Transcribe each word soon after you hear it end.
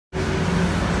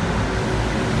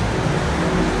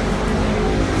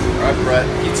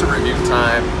pizza review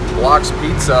time. Block's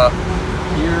Pizza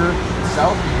here in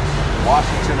South Beach,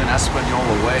 Washington and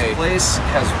Espanola Way. The place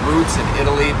has roots in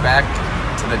Italy back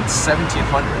to the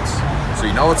 1700s. So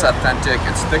you know it's authentic,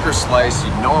 it's thicker slice.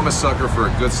 You know I'm a sucker for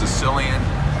a good Sicilian,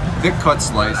 thick cut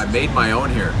slice. I made my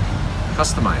own here,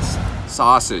 customized.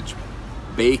 Sausage,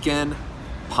 bacon,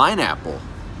 pineapple.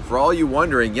 For all you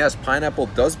wondering, yes, pineapple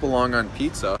does belong on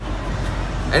pizza.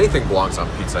 Anything belongs on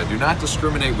pizza. I do not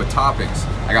discriminate with toppings.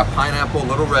 I got pineapple,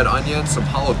 little red onion, some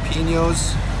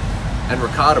jalapeños, and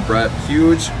ricotta bread.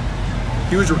 Huge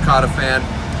ricotta fan.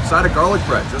 Side of garlic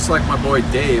bread, just like my boy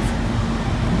Dave.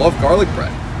 Love garlic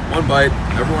bread. One bite,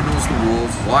 everyone knows the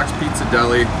rules. Block's Pizza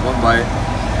Deli, one bite.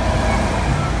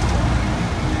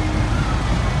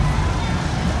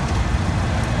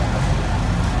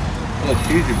 A little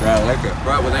cheesy, bro, I like it.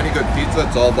 Right, with any good pizza,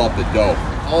 it's all about the dough.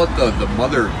 I call it the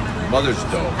mother's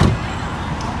dough.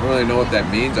 I don't really know what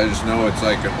that means. I just know it's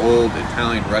like an old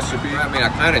Italian recipe. I mean, I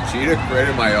kind of cheated,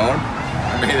 created my own.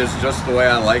 I made this just the way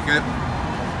I like it.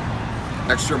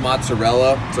 Extra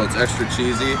mozzarella, so it's extra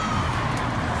cheesy.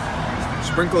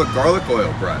 Sprinkle of garlic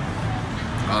oil bread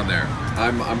on there.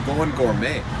 I'm going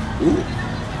gourmet. Ooh,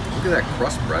 look at that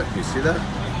crust bread. You see that?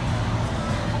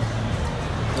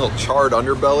 A little charred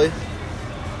underbelly.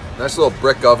 Nice little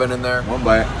brick oven in there. One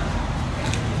bite.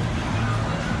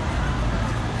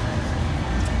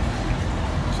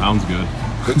 Sounds good.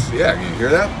 Good, yeah, can you hear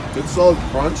that? Good solid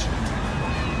crunch.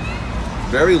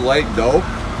 Very light dough.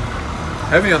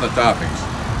 Heavy on the toppings.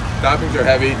 Toppings are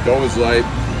heavy, dough is light.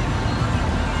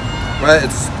 Right,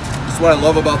 it's what I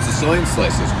love about Sicilian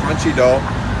slices. Crunchy dough,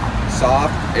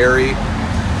 soft, airy,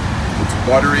 it's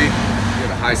buttery. You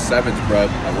have a high 7s bread.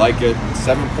 I like it.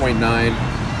 7.9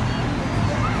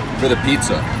 for the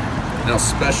pizza. Now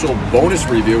special bonus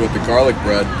review with the garlic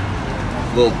bread.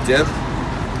 Little dip.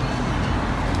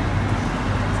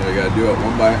 So you gotta do it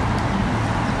one bite.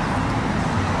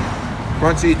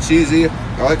 Crunchy, cheesy.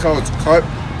 I like how it's cut.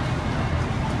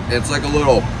 It's like a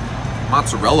little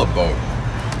mozzarella boat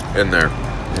in there.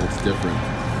 Yeah, it's different.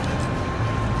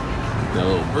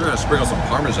 We're gonna sprinkle some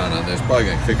Parmesan on this. Probably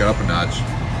gonna kick it up a notch.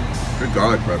 Good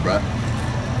garlic bread, Brett.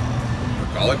 For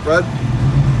garlic bread,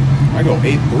 I go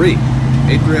 8.3.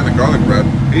 8.3 on the garlic bread.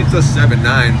 Pizza 7.9.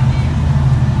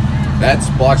 That's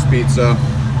Block's Pizza,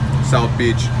 South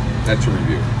Beach. That's your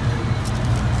review.